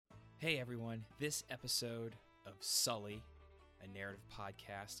Hey everyone, this episode of Sully, a narrative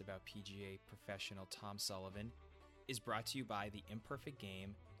podcast about PGA professional Tom Sullivan, is brought to you by The Imperfect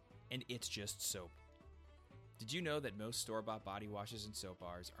Game and It's Just Soap. Did you know that most store-bought body washes and soap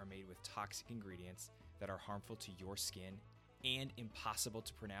bars are made with toxic ingredients that are harmful to your skin and impossible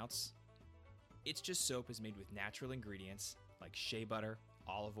to pronounce? It's Just Soap is made with natural ingredients like shea butter,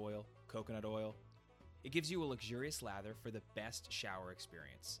 olive oil, coconut oil. It gives you a luxurious lather for the best shower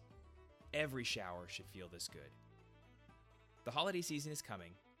experience. Every shower should feel this good. The holiday season is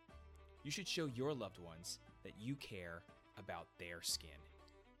coming. You should show your loved ones that you care about their skin.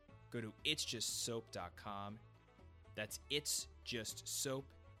 Go to itsjustsoap.com. That's itsjustsoap,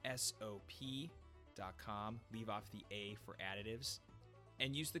 SOP.com. Leave off the A for additives.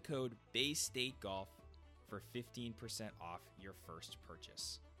 And use the code BayStateGolf for 15% off your first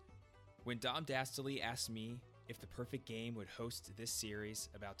purchase. When Dom Dastily asked me if The Perfect Game would host this series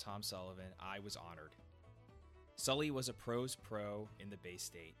about Tom Sullivan, I was honored. Sully was a pro's pro in the Bay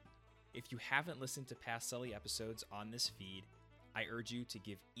State. If you haven't listened to past Sully episodes on this feed, I urge you to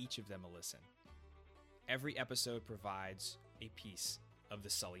give each of them a listen. Every episode provides a piece of the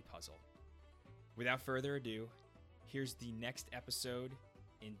Sully puzzle. Without further ado, here's the next episode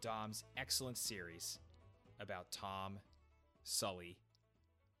in Dom's excellent series about Tom Sully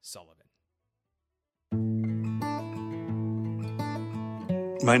Sullivan.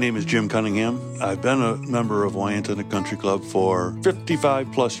 My name is Jim Cunningham. I've been a member of Wyandotte Country Club for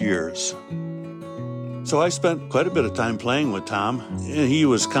 55 plus years. So I spent quite a bit of time playing with Tom. He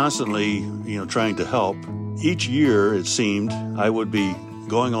was constantly, trying to help. Each year, it seemed, I would be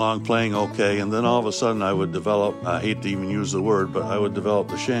going along playing okay, and then all of a sudden I would develop, I hate to even use the word, but I would develop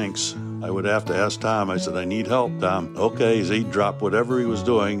the shanks. I would have to ask Tom. I said, I need help, Tom. Okay, so he'd drop whatever he was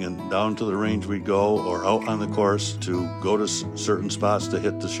doing, and down to the range we'd go, or out on the course to go to certain spots to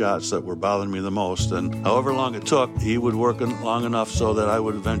hit the shots that were bothering me the most. And however long it took, he would work long enough so that I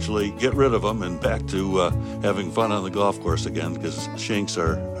would eventually get rid of him and back to having fun on the golf course again, because shanks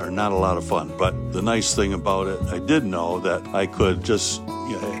are not a lot of fun. But the nice thing about it, I did know that I could just,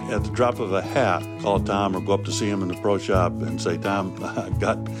 at the drop of a hat, call Tom or go up to see him in the pro shop and say, Tom, I've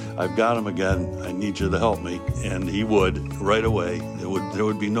got him again. I need you to help me. And he would right away. There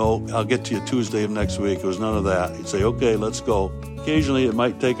would be no, I'll get to you Tuesday of next week. It was none of that. He'd say, okay, let's go. Occasionally it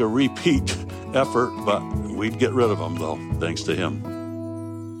might take a repeat effort, but we'd get rid of him though, thanks to him.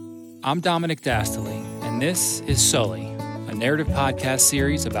 I'm Dominic Dastily, and this is Sully, a narrative podcast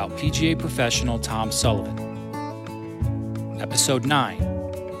series about PGA professional Tom Sullivan. Episode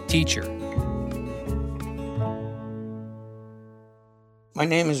 9, Teacher. My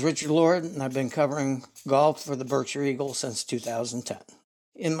name is Richard Lord, and I've been covering golf for the Berkshire Eagle since 2010.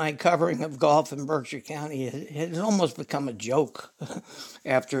 In my covering of golf in Berkshire County, it had almost become a joke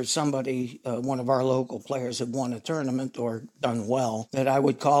after somebody, one of our local players, had won a tournament or done well, that I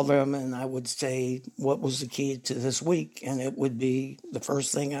would call them and I would say, what was the key to this week? And it would be, the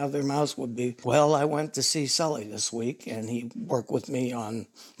first thing out of their mouths would be, well, I went to see Sully this week, and he worked with me on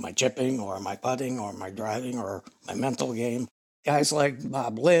my chipping or my putting or my driving or my mental game. Guys like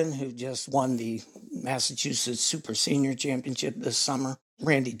Bob Lynn, who just won the Massachusetts Super Senior Championship this summer.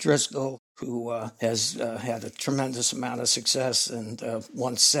 Randy Driscoll, who has had a tremendous amount of success and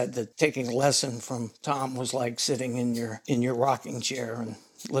once said that taking a lesson from Tom was like sitting in your rocking chair and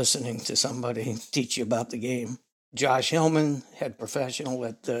listening to somebody teach you about the game. Josh Hillman, head professional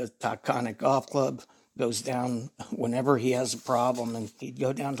at the Taconic Golf Club, goes down whenever he has a problem, and he'd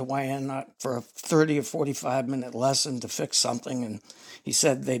go down to Wyandotte for a 30 or 45-minute lesson to fix something, and he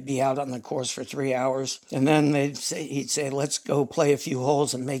said they'd be out on the course for 3 hours, and then he'd say, let's go play a few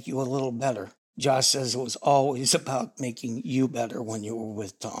holes and make you a little better. Josh says it was always about making you better when you were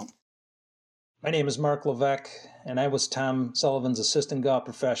with Tom. My name is Mark Levesque, and I was Tom Sullivan's assistant golf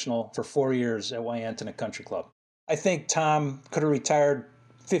professional for 4 years at Wyandotte Country Club. I think Tom could have retired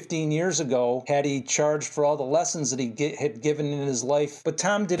 15 years ago had he charged for all the lessons that he had given in his life. But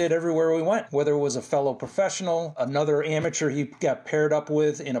Tom did it everywhere we went, whether it was a fellow professional, another amateur he got paired up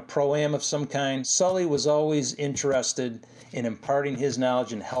with in a pro-am of some kind. Sully was always interested in imparting his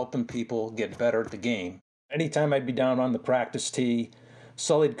knowledge and helping people get better at the game. Anytime I'd be down on the practice tee,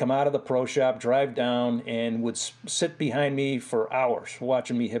 Sully'd come out of the pro shop, drive down, and would sit behind me for hours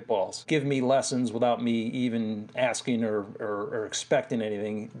watching me hit balls, give me lessons without me even asking or expecting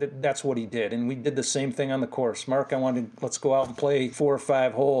anything. That's what he did. And we did the same thing on the course. Mark, let's go out and play 4 or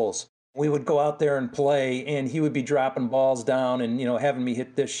 5 holes. We would go out there and play, and he would be dropping balls down and, having me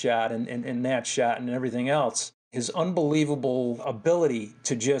hit this shot and that shot and everything else. His unbelievable ability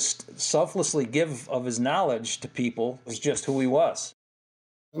to just selflessly give of his knowledge to people was just who he was.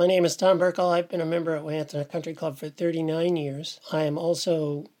 My name is Tom Burkle. I've been a member at Wyanton Country Club for 39 years. I am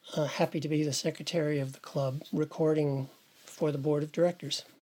also happy to be the secretary of the club, recording for the board of directors.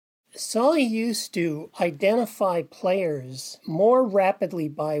 Sully used to identify players more rapidly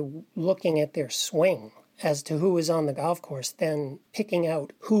by looking at their swing as to who was on the golf course than picking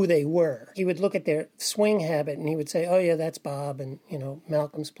out who they were. He would look at their swing habit and he would say, oh yeah, that's Bob, and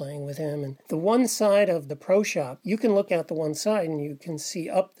Malcolm's playing with him. And the one side of the pro shop, you can look out the one side and you can see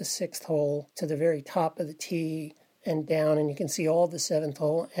up the 6th hole to the very top of the tee and down, and you can see all the 7th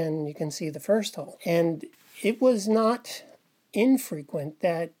hole and you can see the 1st hole. And it was not infrequent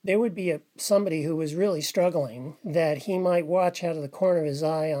that there would be somebody who was really struggling that he might watch out of the corner of his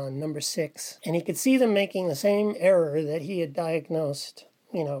eye on number 6, and he could see them making the same error that he had diagnosed,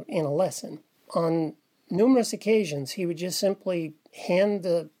 in a lesson. On numerous occasions, he would just simply hand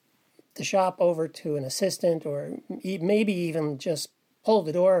the shop over to an assistant, or maybe even just pull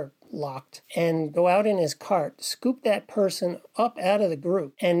the door locked and go out in his cart, scoop that person up out of the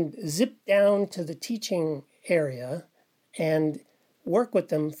group, and zip down to the teaching area and work with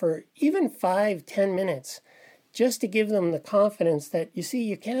them for even 5-10 minutes, just to give them the confidence that, you see,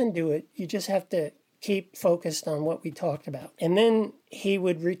 you can do it. You just have to keep focused on what we talked about. And then he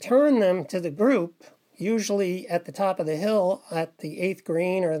would return them to the group, usually at the top of the hill at the 8th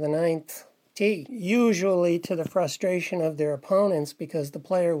green or the 9th tee, usually to the frustration of their opponents, because the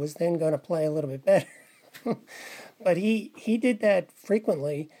player was then going to play a little bit better. But he did that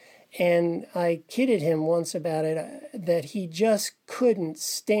frequently. And I kidded him once about it, that he just couldn't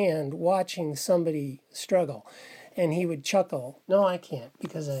stand watching somebody struggle. And he would chuckle, no, I can't,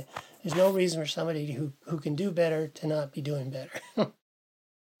 because there's no reason for somebody who can do better to not be doing better.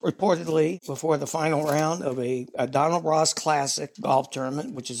 Reportedly, before the final round of a Donald Ross Classic golf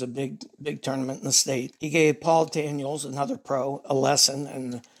tournament, which is a big tournament in the state, he gave Paul Daniels, another pro, a lesson,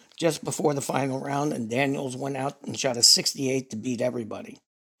 and just before the final round, and Daniels went out and shot a 68 to beat everybody.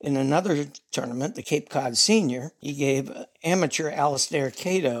 In another tournament, the Cape Cod Senior, he gave amateur Alistair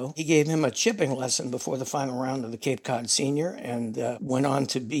Cato, he gave him a chipping lesson before the final round of the Cape Cod Senior, and went on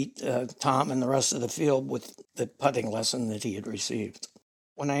to beat Tom and the rest of the field with the putting lesson that he had received.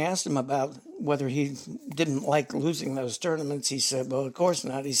 When I asked him about whether he didn't like losing those tournaments, he said, well, of course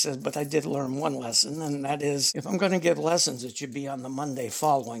not. He said, but I did learn one lesson, and that is, if I'm going to give lessons, it should be on the Monday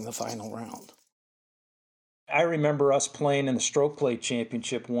following the final round. I remember us playing in the Stroke Play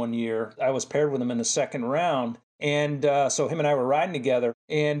Championship one year. I was paired with him in the second round, and so him and I were riding together,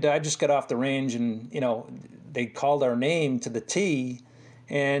 and I just got off the range, and, they called our name to the tee,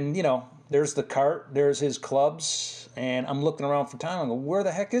 and, there's the cart, there's his clubs, and I'm looking around for Tom. I go, where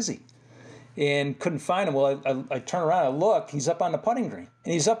the heck is he? And couldn't find him. Well, I turn around, I look, he's up on the putting green.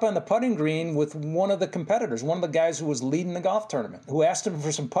 And he's up on the putting green with one of the competitors, one of the guys who was leading the golf tournament, who asked him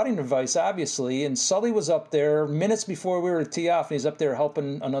for some putting advice, obviously. And Sully was up there minutes before we were to tee off, and he's up there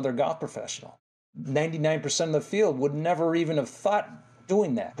helping another golf professional. 99% of the field would never even have thought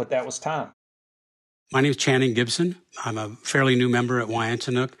doing that, but that was Tom. My name is Channing Gibson. I'm a fairly new member at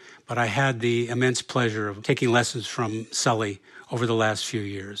Wyandotte, but I had the immense pleasure of taking lessons from Sully over the last few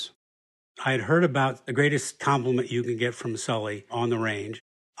years. I had heard about the greatest compliment you can get from Sully on the range.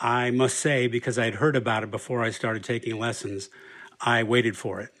 I must say, because I had heard about it before I started taking lessons, I waited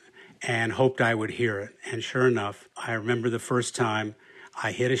for it and hoped I would hear it. And sure enough, I remember the first time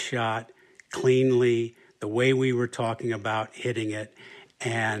I hit a shot cleanly, the way we were talking about hitting it,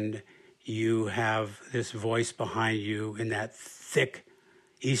 and you have this voice behind you in that thick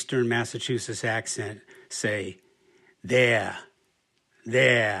Eastern Massachusetts accent say, there.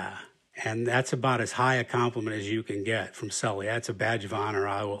 And that's about as high a compliment as you can get from Sully. That's a badge of honor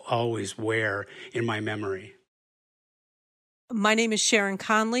I will always wear in my memory. My name is Sharon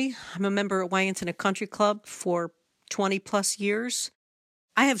Conley. I'm a member at Wyandotte Country Club for 20 plus years.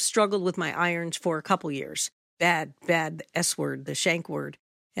 I have struggled with my irons for a couple years. Bad S word, the shank word.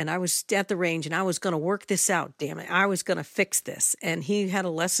 And I was at the range and I was going to work this out, damn it. I was going to fix this. And he had a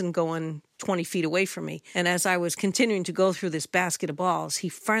lesson going 20 feet away from me. And as I was continuing to go through this basket of balls, he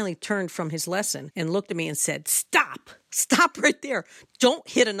finally turned from his lesson and looked at me and said, stop right there. Don't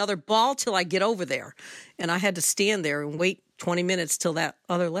hit another ball till I get over there. And I had to stand there and wait 20 minutes till that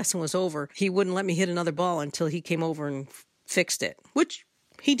other lesson was over. He wouldn't let me hit another ball until he came over and fixed it, which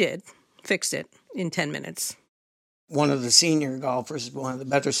he did, fixed it in 10 minutes. One of the senior golfers, one of the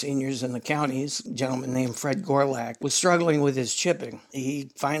better seniors in the counties, a gentleman named Fred Gorlak, was struggling with his chipping.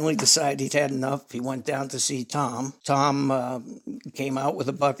 He finally decided he'd had enough. He went down to see Tom. Tom came out with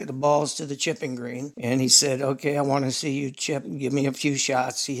a bucket of balls to the chipping green, and he said, okay, I want to see you chip. Give me a few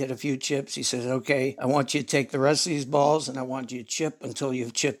shots. He hit a few chips. He said, okay, I want you to take the rest of these balls, and I want you to chip until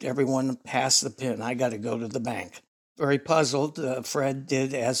you've chipped everyone past the pin. I got to go to the bank. Very puzzled, Fred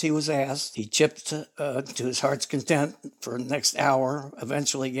did as he was asked. He chipped to his heart's content for the next hour,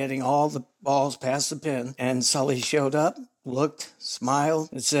 eventually getting all the balls past the pin. And Sully showed up, looked, smiled,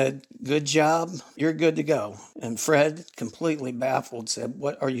 and said, good job, you're good to go. And Fred, completely baffled, said,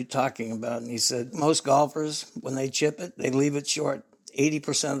 what are you talking about? And he said, most golfers, when they chip it, they leave it short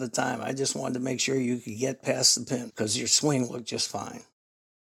 80% of the time. I just wanted to make sure you could get past the pin because your swing looked just fine.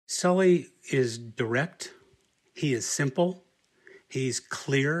 Sully is direct. He is simple. He's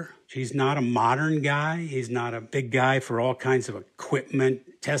clear. He's not a modern guy. He's not a big guy for all kinds of equipment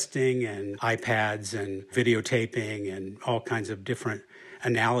testing and iPads and videotaping and all kinds of different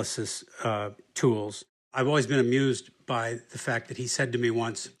analysis tools. I've always been amused by the fact that he said to me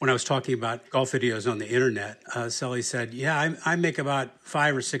once, when I was talking about golf videos on the internet, Sully said, yeah, I make about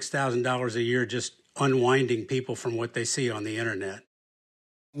 $5,000 or $6,000 a year just unwinding people from what they see on the internet.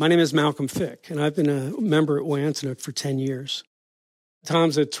 My name is Malcolm Fick, and I've been a member at Wyandotte for 10 years.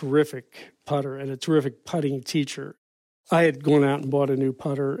 Tom's a terrific putter and a terrific putting teacher. I had gone out and bought a new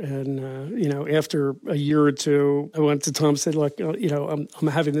putter, and, after a year or two, I went to Tom and said, look, I'm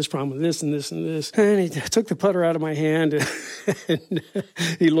having this problem with this and this and this. And he took the putter out of my hand, and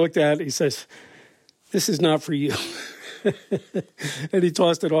he looked at it. He says, this is not for you. And he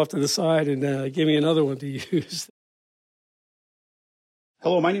tossed it off to the side and gave me another one to use.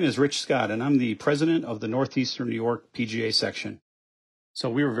 Hello, my name is Rich Scott, and I'm the president of the Northeastern New York PGA section.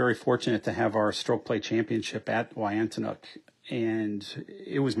 So we were very fortunate to have our stroke play championship at Wyandotte, and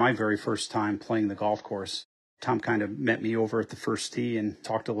it was my very first time playing the golf course. Tom kind of met me over at the first tee and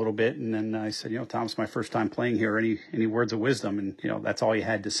talked a little bit, and then I said, Tom, it's my first time playing here. Any words of wisdom? And, that's all he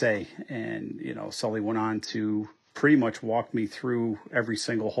had to say. And, Sully went on to pretty much walk me through every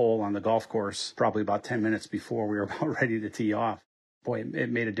single hole on the golf course, probably about 10 minutes before we were about ready to tee off. Boy, it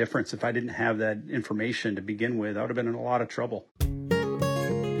made a difference. If I didn't have that information to begin with, I would have been in a lot of trouble.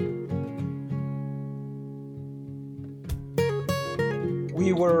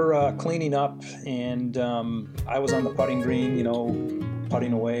 We were cleaning up, and I was on the putting green,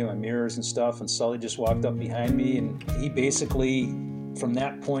 putting away my mirrors and stuff, and Sully just walked up behind me, and he basically, from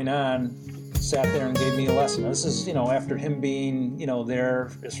that point on, sat there and gave me a lesson. This is, after him being,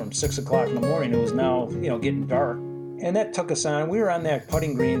 there, it's from 6 o'clock in the morning. It was now, getting dark. And that took us on. We were on that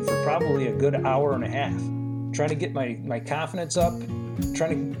putting green for probably a good hour and a half, trying to get my confidence up,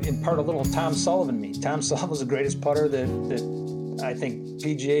 trying to impart a little Tom Sullivan in me. Tom Sullivan was the greatest putter that I think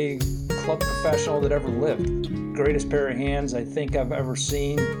PGA club professional that ever lived. Greatest pair of hands I think I've ever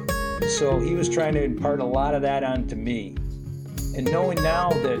seen. So he was trying to impart a lot of that onto me. And knowing now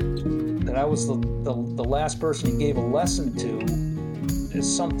that I was the last person he gave a lesson to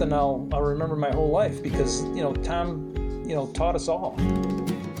is something I'll remember my whole life, because, Tom, taught us all.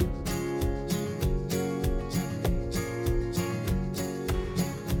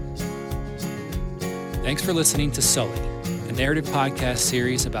 Thanks for listening to Sully, a narrative podcast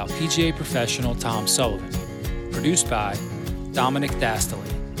series about PGA professional Tom Sullivan, produced by Dominic Dastily,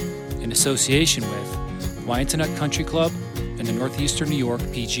 in association with Wyandotte Country Club and the Northeastern New York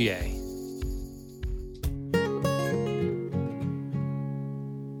PGA.